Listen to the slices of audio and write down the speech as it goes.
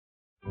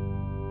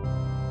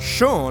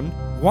Sean,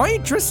 why are you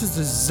dressed as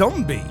a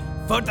zombie?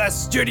 For the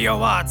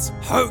Studio Arts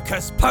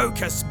Hocus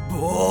Pocus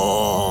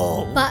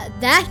Ball! But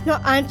that's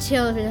not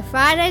until the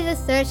Friday the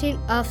 13th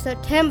of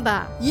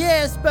September.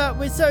 Yes, but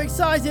we're so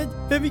excited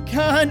that we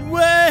can't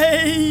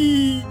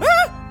wait!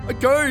 A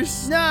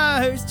ghost!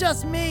 No, it's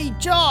just me,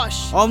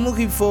 Josh! I'm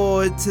looking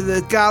forward to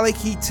the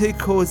garlicky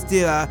two-course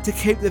dinner to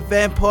keep the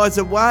vampires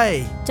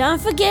away.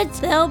 Don't forget,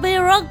 there'll be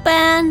a rock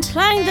band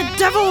playing the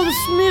devil's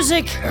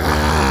music.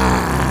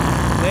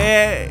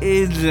 There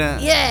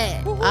isn't.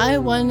 Yeah, I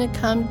want to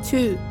come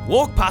too.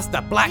 Walk past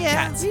the black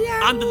cats,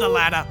 under the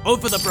ladder,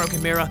 over the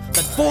broken mirror,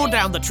 then fall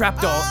down the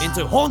trapdoor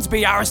into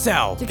Hornsby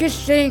RSL. To get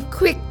staying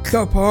quick.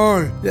 Hop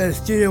on the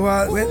Studio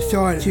Art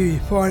website to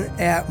find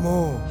out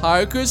more.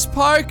 Hocus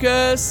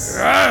Pocus!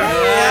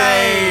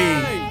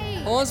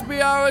 Yay! Hornsby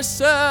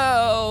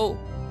RSL!